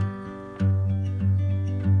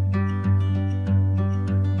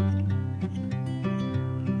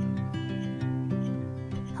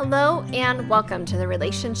Hello and welcome to the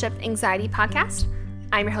Relationship Anxiety Podcast.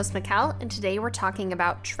 I'm your host, Mikkel, and today we're talking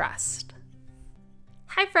about trust.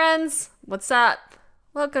 Hi friends, what's up?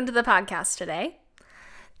 Welcome to the podcast today.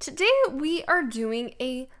 Today we are doing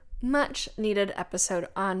a much needed episode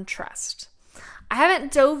on trust. I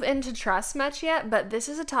haven't dove into trust much yet, but this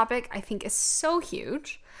is a topic I think is so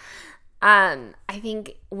huge. I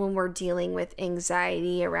think when we're dealing with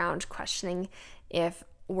anxiety around questioning if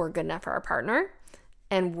we're good enough for our partner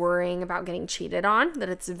and worrying about getting cheated on, that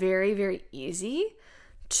it's very, very easy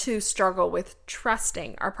to struggle with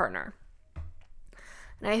trusting our partner.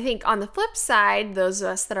 And I think on the flip side, those of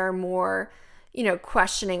us that are more,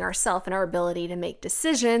 questioning ourselves and our ability to make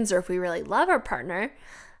decisions, or if we really love our partner,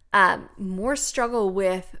 more struggle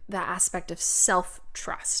with the aspect of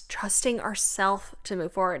self-trust, trusting ourselves to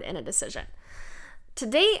move forward in a decision.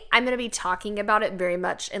 Today, I'm going to be talking about it very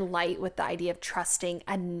much in light with the idea of trusting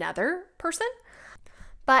another person.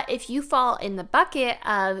 But if you fall in the bucket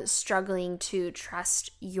of struggling to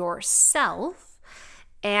trust yourself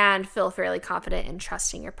and feel fairly confident in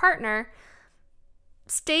trusting your partner,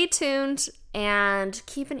 stay tuned and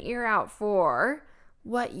keep an ear out for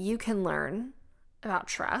what you can learn about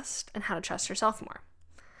trust and how to trust yourself more.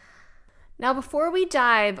 Now, before we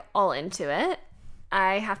dive all into it,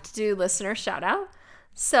 I have to do listener shout out.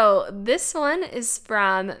 So this one is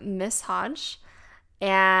from Miss Hodge,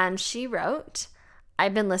 and she wrote,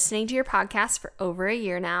 I've been listening to your podcast for over a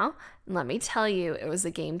year now, and let me tell you, it was a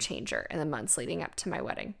game changer in the months leading up to my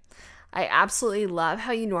wedding. I absolutely love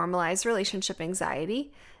how you normalize relationship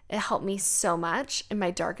anxiety. It helped me so much in my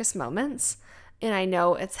darkest moments, and I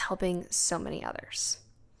know it's helping so many others.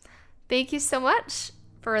 Thank you so much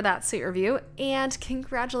for that sweet review, and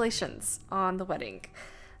congratulations on the wedding.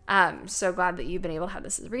 I'm so glad that you've been able to have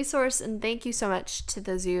this as a resource, and thank you so much to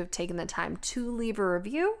those of you who have taken the time to leave a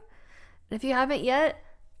review. And if you haven't yet,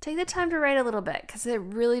 take the time to write a little bit, because it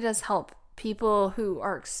really does help people who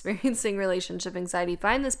are experiencing relationship anxiety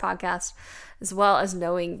find this podcast, as well as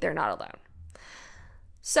knowing they're not alone.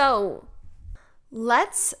 So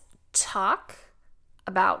let's talk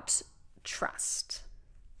about trust.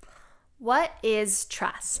 What is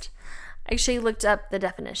trust? I actually looked up the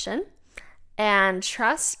definition, and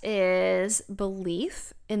trust is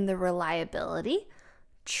belief in the reliability,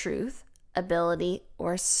 truth, ability,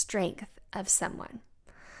 or strength of someone.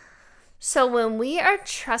 So when we are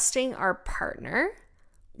trusting our partner,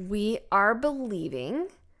 we are believing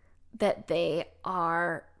that they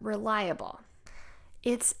are reliable.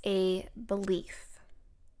 It's a belief.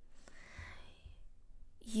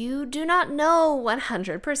 You do not know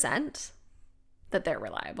 100% that they're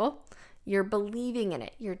reliable. You're believing in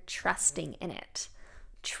it. You're trusting in it.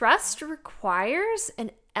 Trust requires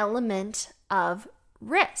an element of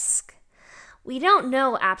risk. We don't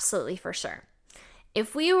know absolutely for sure.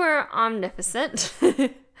 If we were omniscient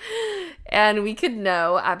and we could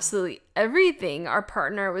know absolutely everything our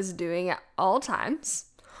partner was doing at all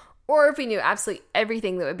times, or if we knew absolutely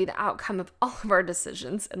everything that would be the outcome of all of our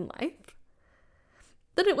decisions in life,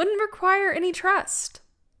 then it wouldn't require any trust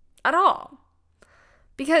at all.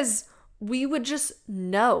 Because we would just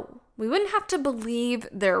know. We wouldn't have to believe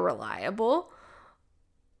they're reliable.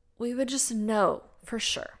 We would just know for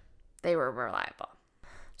sure they were reliable.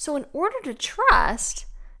 So in order to trust,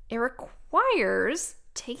 it requires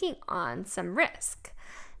taking on some risk.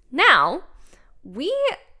 Now, we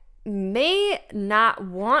may not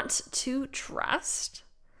want to trust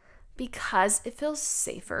because it feels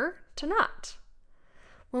safer to not.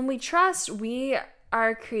 When we trust, we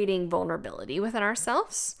are creating vulnerability within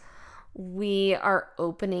ourselves. We are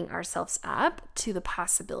opening ourselves up to the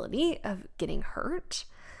possibility of getting hurt.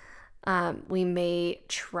 We may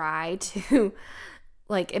try to,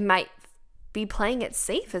 it might be playing it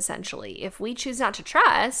safe, essentially. If we choose not to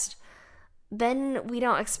trust, then we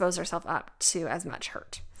don't expose ourselves up to as much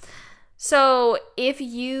hurt. So if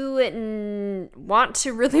you want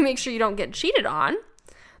to really make sure you don't get cheated on,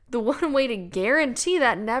 the one way to guarantee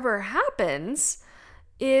that never happens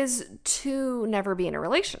is to never be in a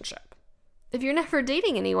relationship. If you're never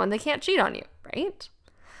dating anyone, they can't cheat on you, right?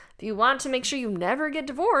 If you want to make sure you never get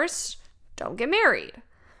divorced, don't get married.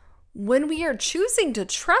 When we are choosing to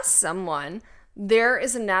trust someone, there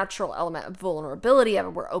is a natural element of vulnerability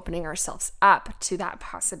of we're opening ourselves up to that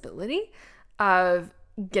possibility of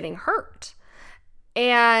getting hurt.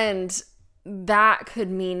 And that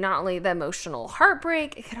could mean not only the emotional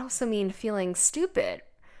heartbreak, it could also mean feeling stupid,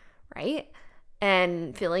 right?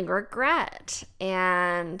 And feeling regret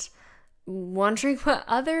and wondering what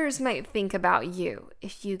others might think about you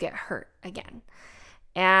if you get hurt again.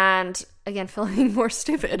 And again, feeling more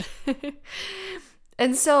stupid.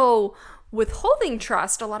 And so withholding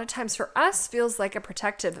trust a lot of times for us feels like a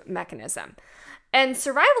protective mechanism. And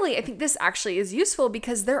survivally, I think this actually is useful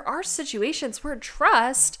because there are situations where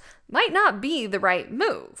trust might not be the right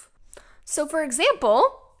move. So for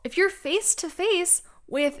example, if you're face to face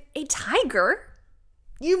with a tiger,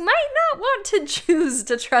 you might not want to choose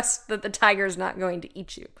to trust that the tiger is not going to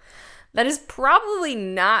eat you. That is probably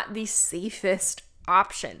not the safest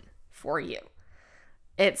option for you.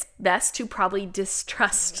 It's best to probably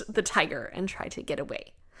distrust the tiger and try to get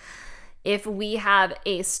away. If we have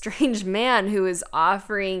a strange man who is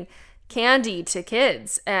offering candy to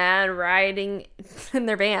kids and riding in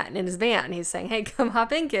his van, he's saying, hey, come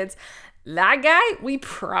hop in, kids. That guy, we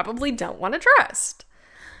probably don't want to trust.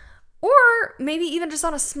 Or maybe even just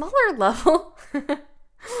on a smaller level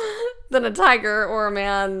than a tiger or a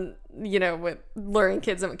man, with luring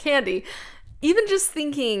kids in with candy. Even just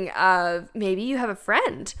thinking of maybe you have a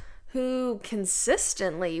friend who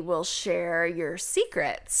consistently will share your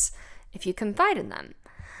secrets if you confide in them.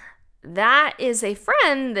 That is a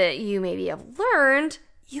friend that you maybe have learned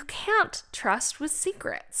you can't trust with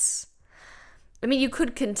secrets. I mean, you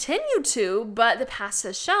could continue to, but the past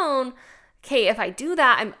has shown, okay, if I do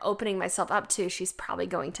that, I'm opening myself up to she's probably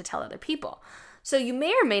going to tell other people. So you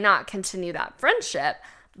may or may not continue that friendship,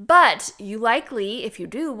 but you likely, if you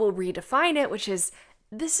do, will redefine it, which is,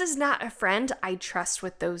 this is not a friend I trust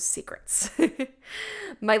with those secrets.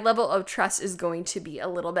 My level of trust is going to be a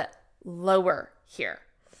little bit lower here.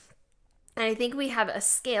 And I think we have a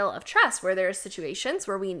scale of trust where there are situations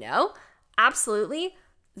where we know absolutely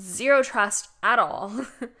zero trust at all,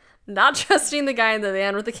 not trusting the guy in the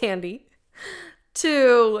van with the candy,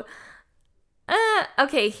 to,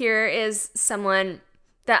 okay, here is someone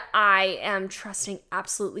that I am trusting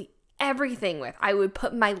absolutely everything with. I would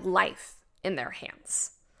put my life in their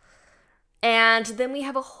hands. And then we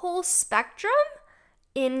have a whole spectrum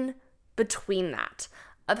in between that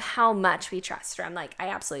of how much we trust. From like, I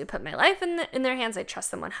absolutely put my life in their hands, I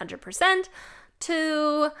trust them 100%,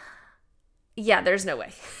 to, yeah, there's no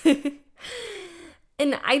way.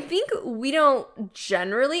 And I think we don't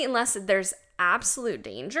generally, unless there's absolute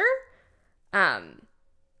danger,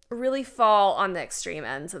 really fall on the extreme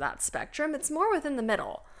ends of that spectrum. It's more within the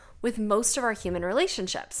middle with most of our human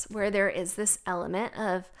relationships where there is this element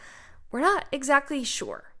of we're not exactly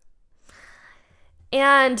sure.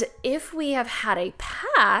 And if we have had a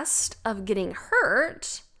past of getting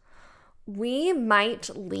hurt, we might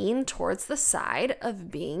lean towards the side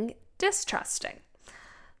of being distrusting.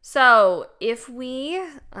 So if we,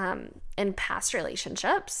 in past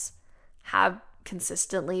relationships, have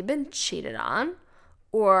consistently been cheated on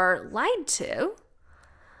or lied to,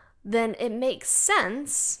 then it makes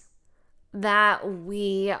sense that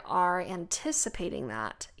we are anticipating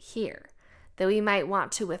that here, that we might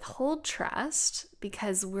want to withhold trust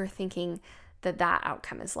because we're thinking that that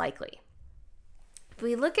outcome is likely.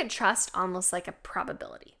 We look at trust almost like a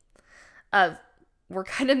probability of we're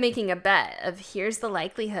kind of making a bet of here's the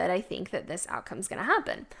likelihood I think that this outcome is going to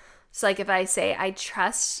happen. So like if I say I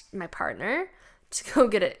trust my partner to go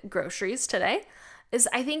get groceries today, is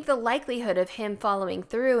I think the likelihood of him following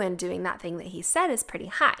through and doing that thing that he said is pretty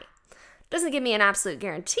high. Doesn't give me an absolute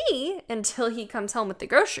guarantee until he comes home with the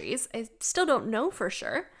groceries. I still don't know for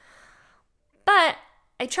sure, but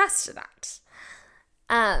I trust that.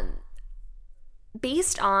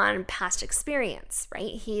 Based on past experience,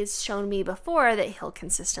 right? He's shown me before that he'll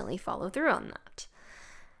consistently follow through on that.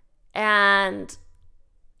 And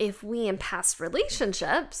if we in past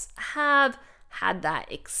relationships have had that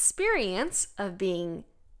experience of being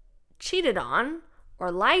cheated on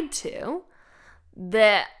or lied to,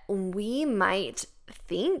 that we might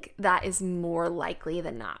think that is more likely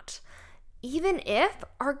than not. Even if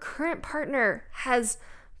our current partner has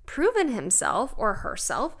proven himself or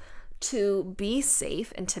herself to be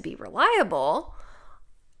safe and to be reliable,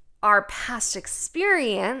 our past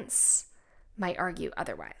experience might argue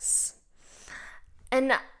otherwise.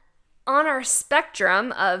 And on our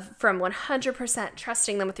spectrum of from 100%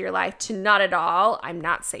 trusting them with your life to not at all, I'm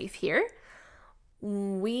not safe here,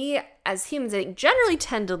 we as humans I think generally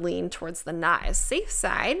tend to lean towards the not as safe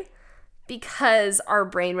side because our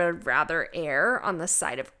brain would rather err on the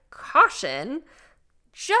side of caution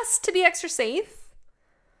just to be extra safe,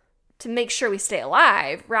 to make sure we stay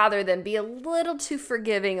alive, rather than be a little too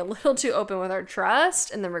forgiving, a little too open with our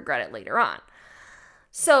trust, and then regret it later on.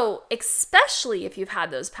 So, especially if you've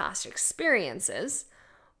had those past experiences,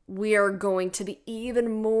 we are going to be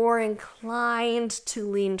even more inclined to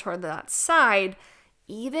lean toward that side,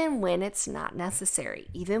 even when it's not necessary,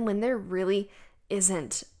 even when there really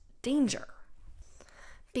isn't danger.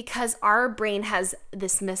 because our brain has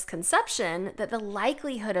this misconception that the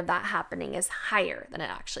likelihood of that happening is higher than it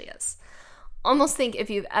actually is. Almost think if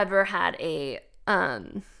you've ever had a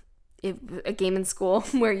game in school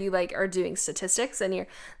where you like are doing statistics and you're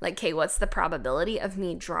like, okay, what's the probability of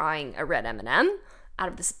me drawing a red M&M out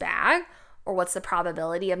of this bag? Or what's the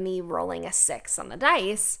probability of me rolling a 6 on the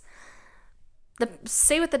dice?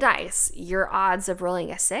 Say with the dice, your odds of rolling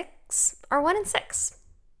a 6 are 1 in 6.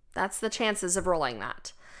 That's the chances of rolling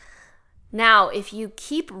that. Now, if you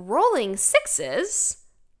keep rolling 6s,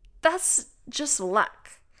 that's just luck.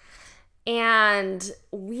 And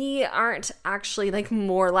we aren't actually like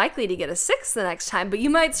more likely to get a 6 the next time, but you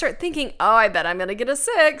might start thinking, oh, I bet I'm going to get a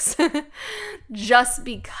 6 just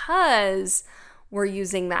because we're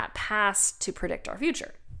using that past to predict our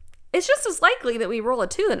future. It's just as likely that we roll a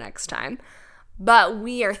 2 the next time, but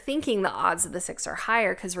we are thinking the odds of the 6 are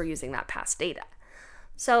higher because we're using that past data.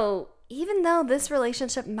 So even though this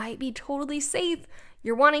relationship might be totally safe,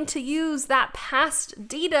 you're wanting to use that past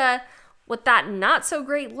data with that not so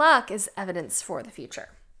great luck as evidence for the future.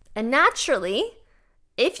 And naturally,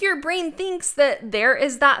 if your brain thinks that there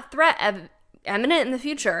is that threat imminent in the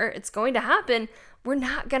future, it's going to happen, we're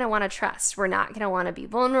not going to want to trust. We're not going to want to be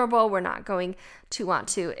vulnerable. We're not going to want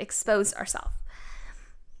to expose ourselves.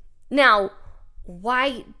 Now,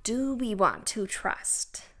 why do we want to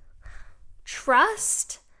trust?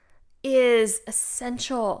 Trust is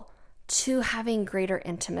essential to having greater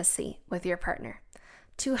intimacy with your partner,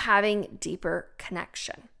 to having deeper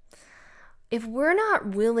connection. If we're not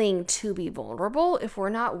willing to be vulnerable, if we're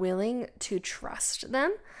not willing to trust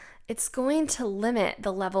them, it's going to limit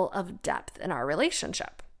the level of depth in our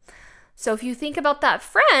relationship. So if you think about that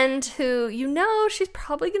friend who you know she's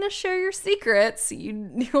probably going to share your secrets,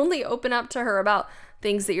 you only open up to her about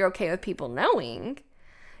things that you're okay with people knowing,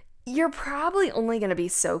 you're probably only going to be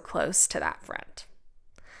so close to that friend.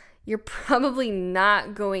 You're probably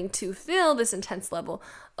not going to feel this intense level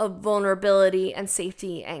of vulnerability and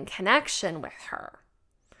safety and connection with her.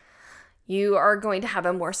 You are going to have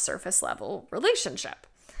a more surface level relationship.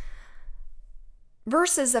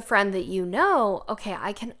 Versus a friend that you know, okay,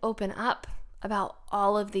 I can open up about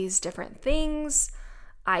all of these different things.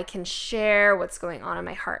 I can share what's going on in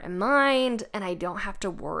my heart and mind, and I don't have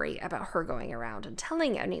to worry about her going around and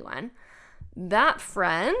telling anyone. That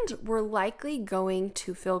friend, we're likely going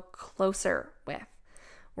to feel closer with.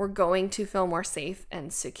 We're going to feel more safe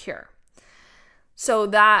and secure. So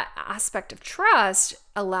that aspect of trust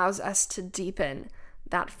allows us to deepen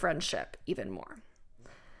that friendship even more.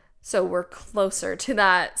 So we're closer to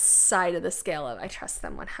that side of the scale of I trust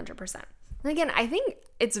them 100%. And again, I think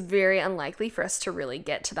it's very unlikely for us to really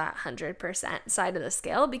get to that 100% side of the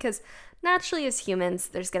scale because naturally as humans,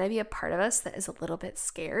 there's going to be a part of us that is a little bit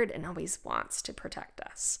scared and always wants to protect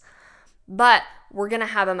us. But we're going to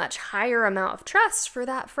have a much higher amount of trust for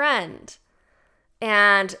that friend.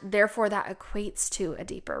 And therefore that equates to a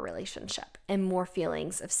deeper relationship and more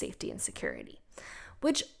feelings of safety and security,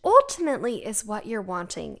 which ultimately is what you're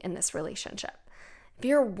wanting in this relationship. If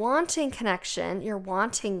you're wanting connection, you're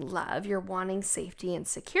wanting love, you're wanting safety and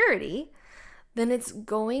security, then it's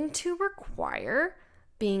going to require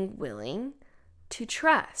being willing to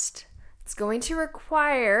trust. It's going to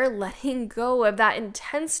require letting go of that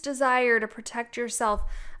intense desire to protect yourself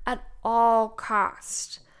at all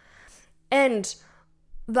cost. And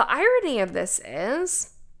the irony of this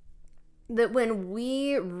is that when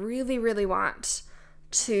we really, really want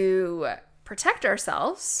to protect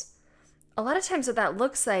ourselves, a lot of times what that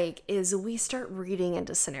looks like is we start reading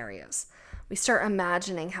into scenarios. We start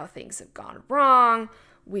imagining how things have gone wrong.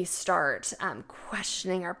 We start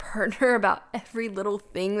questioning our partner about every little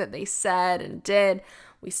thing that they said and did.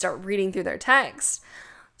 We start reading through their text.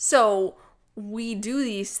 So we do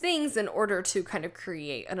these things in order to kind of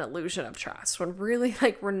create an illusion of trust when really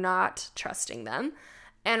we're not trusting them.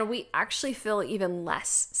 And we actually feel even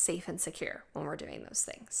less safe and secure when we're doing those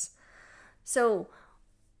things. So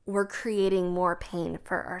we're creating more pain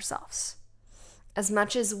for ourselves. As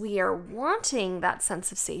much as we are wanting that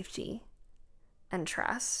sense of safety and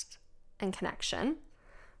trust and connection,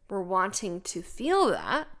 we're wanting to feel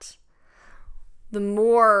that, the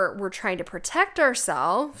more we're trying to protect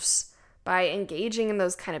ourselves by engaging in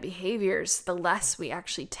those kind of behaviors, the less we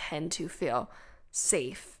actually tend to feel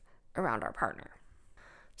safe around our partner.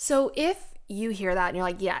 So if you hear that and you're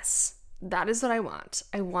like, yes, that is what I want.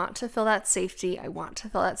 I want to feel that safety. I want to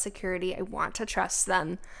feel that security. I want to trust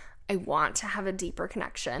them. I want to have a deeper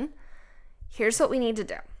connection. Here's what we need to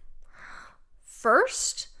do.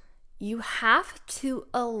 First, you have to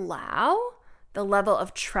allow the level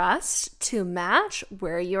of trust to match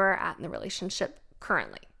where you are at in the relationship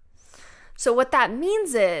currently. So what that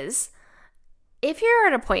means is, if you're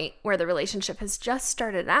at a point where the relationship has just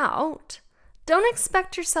started out, don't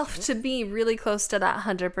expect yourself to be really close to that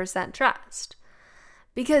 100% trust,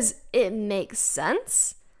 because it makes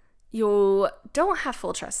sense. You don't have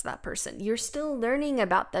full trust of that person. You're still learning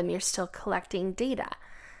about them. You're still collecting data.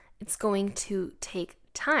 It's going to take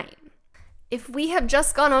time. If we have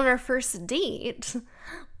just gone on our first date,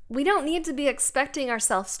 we don't need to be expecting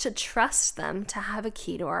ourselves to trust them to have a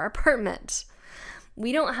key to our apartment.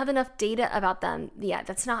 We don't have enough data about them yet.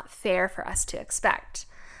 That's not fair for us to expect.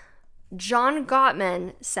 John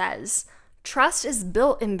Gottman says, trust is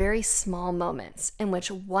built in very small moments in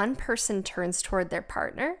which one person turns toward their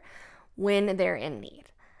partner when they're in need.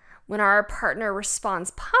 When our partner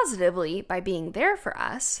responds positively by being there for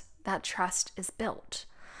us, that trust is built.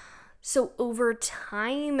 So over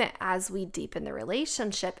time, as we deepen the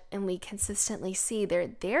relationship and we consistently see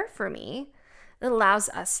they're there for me, it allows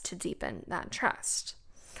us to deepen that trust.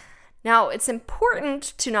 Now, it's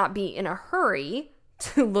important to not be in a hurry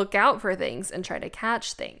to look out for things and try to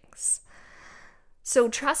catch things. So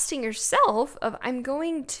trusting yourself of, I'm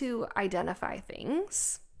going to identify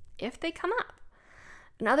things if they come up.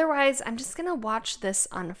 And otherwise, I'm just going to watch this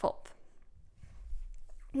unfold.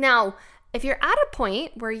 Now, if you're at a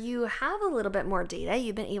point where you have a little bit more data,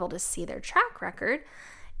 you've been able to see their track record,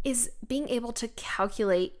 is being able to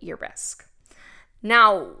calculate your risk.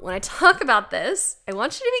 Now, when I talk about this, I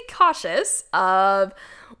want you to be cautious of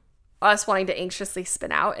us wanting to anxiously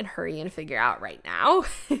spin out and hurry and figure out right now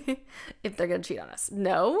if they're going to cheat on us.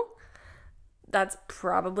 No, that's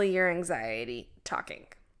probably your anxiety talking.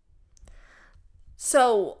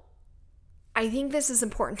 So I think this is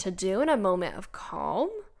important to do in a moment of calm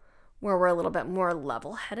where we're a little bit more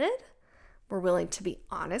level-headed. We're willing to be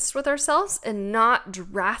honest with ourselves and not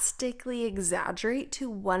drastically exaggerate to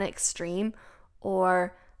one extreme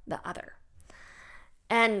or the other.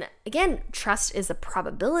 And again, trust is a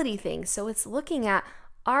probability thing. So it's looking at,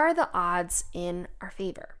 are the odds in our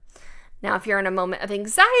favor? Now, if you're in a moment of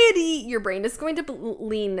anxiety, your brain is going to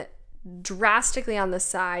lean drastically on the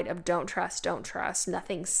side of don't trust,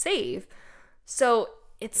 nothing's safe. So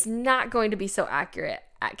it's not going to be so accurate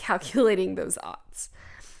at calculating those odds.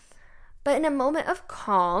 But in a moment of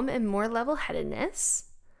calm and more level-headedness,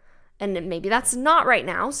 and maybe that's not right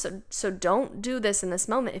now, so don't do this in this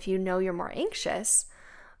moment if you know you're more anxious,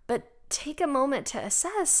 but take a moment to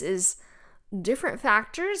assess is different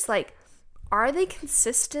factors like, are they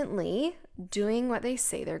consistently doing what they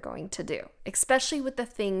say they're going to do? Especially with the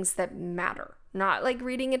things that matter. Not like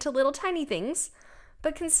reading into little tiny things,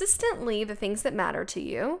 but consistently the things that matter to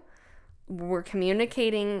you, we're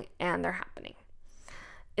communicating and they're happening.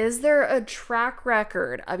 Is there a track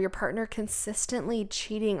record of your partner consistently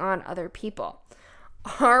cheating on other people?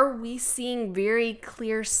 Are we seeing very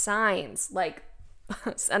clear signs like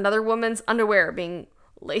another woman's underwear being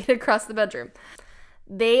laid across the bedroom?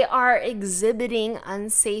 They are exhibiting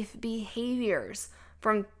unsafe behaviors,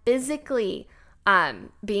 from physically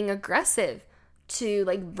being aggressive to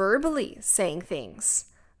like verbally saying things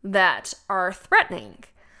that are threatening.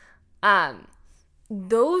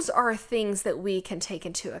 Those are things that we can take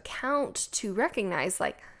into account to recognize,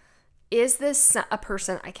 like, is this a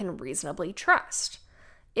person I can reasonably trust?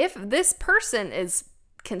 If this person is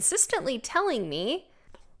consistently telling me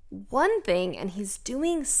one thing and he's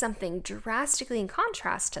doing something drastically in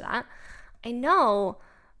contrast to that, I know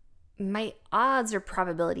my odds or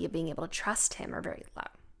probability of being able to trust him are very low.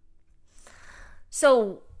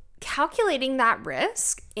 So calculating that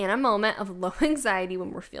risk in a moment of low anxiety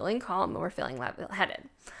when we're feeling calm and we're feeling level-headed.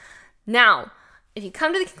 Now, if you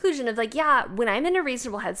come to the conclusion of like, yeah, when I'm in a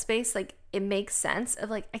reasonable headspace, like it makes sense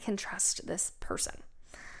of like, I can trust this person.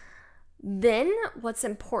 Then what's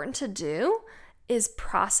important to do is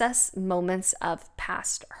process moments of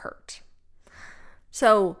past hurt.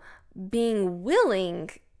 So being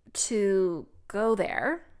willing to go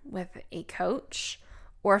there with a coach,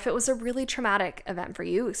 or if it was a really traumatic event for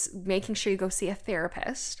you, making sure you go see a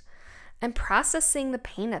therapist and processing the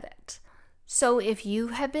pain of it. So if you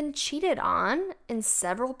have been cheated on in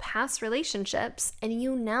several past relationships and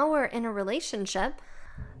you now are in a relationship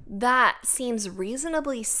that seems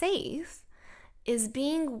reasonably safe, is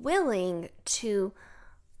being willing to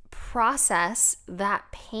process that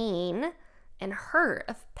pain and hurt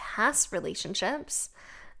of past relationships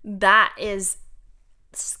that is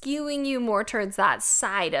skewing you more towards that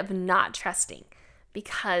side of not trusting,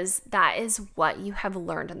 because that is what you have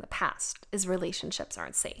learned in the past, is relationships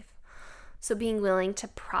aren't safe. So being willing to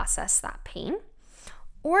process that pain,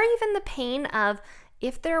 or even the pain of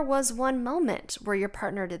if there was one moment where your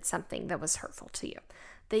partner did something that was hurtful to you,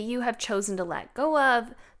 that you have chosen to let go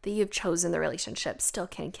of, that you've chosen the relationship still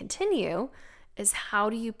can continue, is how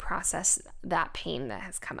do you process that pain that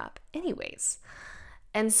has come up anyways?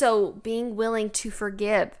 And so being willing to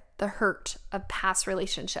forgive the hurt of past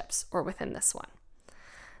relationships or within this one.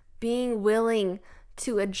 Being willing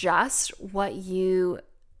to adjust what you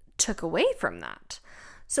took away from that.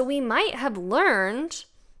 So we might have learned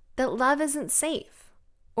that love isn't safe,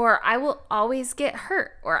 or I will always get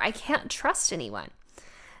hurt, or I can't trust anyone.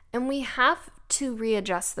 And we have to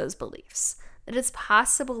readjust those beliefs, that it's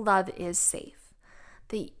possible love is safe,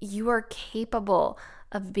 that you are capable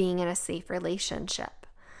of being in a safe relationship,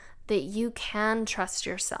 that you can trust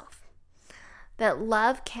yourself, that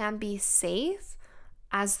love can be safe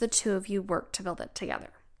as the two of you work to build it together.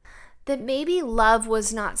 That maybe love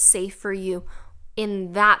was not safe for you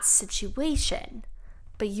in that situation,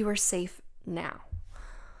 but you are safe now.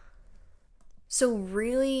 So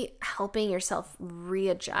really helping yourself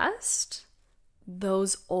readjust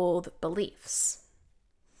those old beliefs.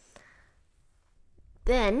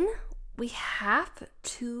 Then we have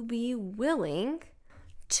to be willing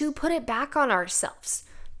to put it back on ourselves,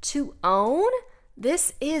 to own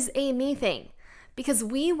this is a me thing, because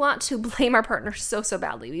we want to blame our partner so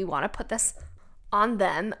badly. We want to put this on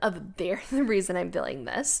them of they're the reason I'm feeling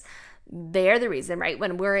this. They're the reason, right?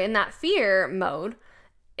 When we're in that fear mode,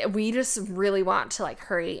 we just really want to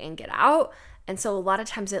hurry and get out. And so a lot of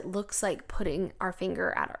times it looks like pointing our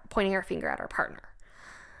finger at our partner.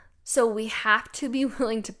 So we have to be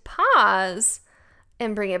willing to pause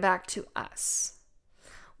and bring it back to us.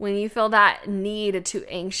 When you feel that need to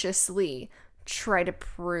anxiously try to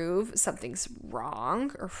prove something's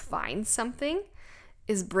wrong or find something,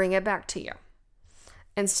 is bring it back to you.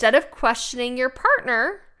 Instead of questioning your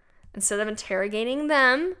partner, instead of interrogating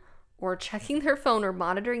them or checking their phone or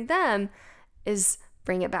monitoring them, is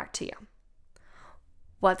bring it back to you.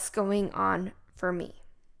 What's going on for me?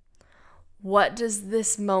 What does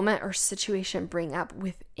this moment or situation bring up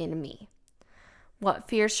within me? What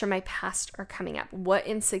fears from my past are coming up? What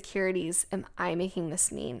insecurities am I making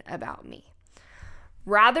this mean about me?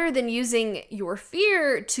 Rather than using your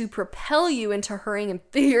fear to propel you into hurrying and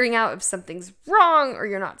figuring out if something's wrong or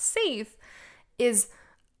you're not safe, is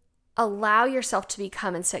allow yourself to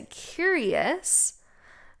become instead curious,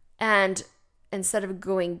 and instead of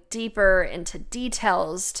going deeper into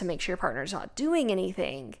details to make sure your partner's not doing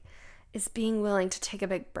anything, is being willing to take a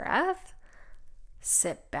big breath,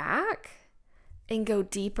 sit back, and go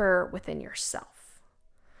deeper within yourself.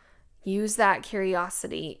 Use that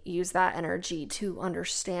curiosity, use that energy to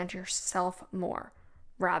understand yourself more,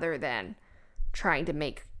 rather than trying to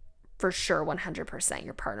make for sure 100%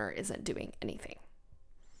 your partner isn't doing anything.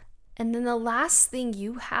 And then the last thing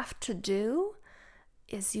you have to do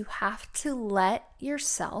is you have to let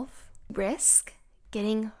yourself risk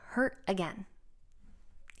getting hurt again.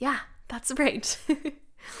 Yeah, that's right.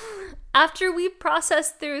 After we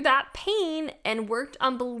processed through that pain and worked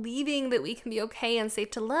on believing that we can be okay and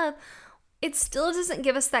safe to love, it still doesn't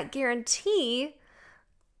give us that guarantee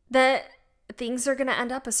that things are going to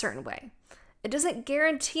end up a certain way. It doesn't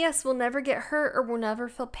guarantee us we'll never get hurt or we'll never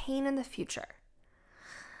feel pain in the future.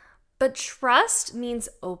 But trust means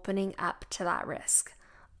opening up to that risk,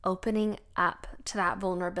 opening up to that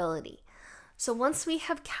vulnerability. So once we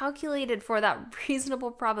have calculated for that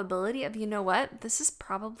reasonable probability of, you know what, this is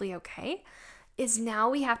probably okay, is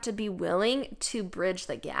now we have to be willing to bridge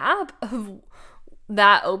the gap of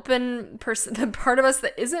that open person, the part of us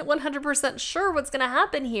that isn't 100% sure what's going to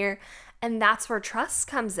happen here. And that's where trust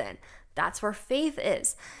comes in. That's where faith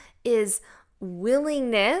is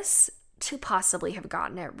willingness to possibly have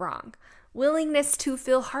gotten it wrong. Willingness to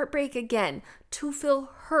feel heartbreak again, to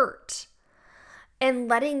feel hurt. And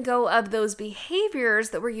letting go of those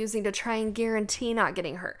behaviors that we're using to try and guarantee not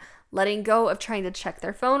getting hurt. Letting go of trying to check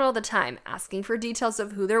their phone all the time, asking for details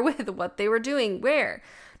of who they're with, what they were doing, where.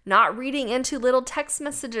 Not reading into little text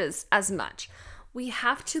messages as much. We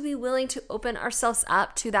have to be willing to open ourselves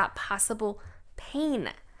up to that possible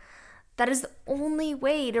pain. That is the only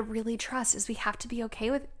way to really trust, is we have to be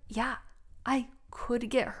okay with, yeah, I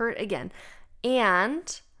could get hurt again.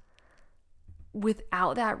 And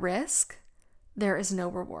without that risk, there is no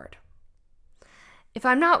reward. If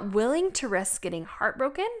I'm not willing to risk getting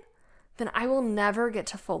heartbroken, then I will never get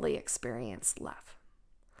to fully experience love.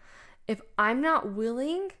 If I'm not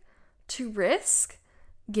willing to risk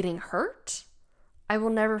getting hurt, I will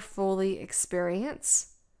never fully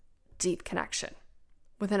experience deep connection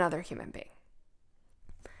with another human being.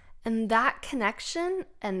 And that connection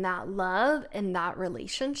and that love and that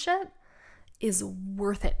relationship is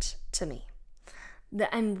worth it to me. that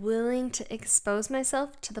I'm willing to expose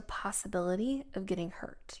myself to the possibility of getting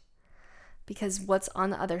hurt. Because what's on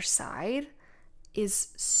the other side is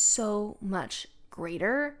so much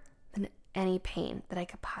greater than any pain that I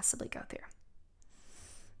could possibly go through.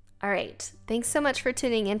 All right. Thanks so much for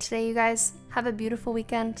tuning in today, you guys. Have a beautiful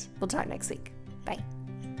weekend. We'll talk next week. Bye.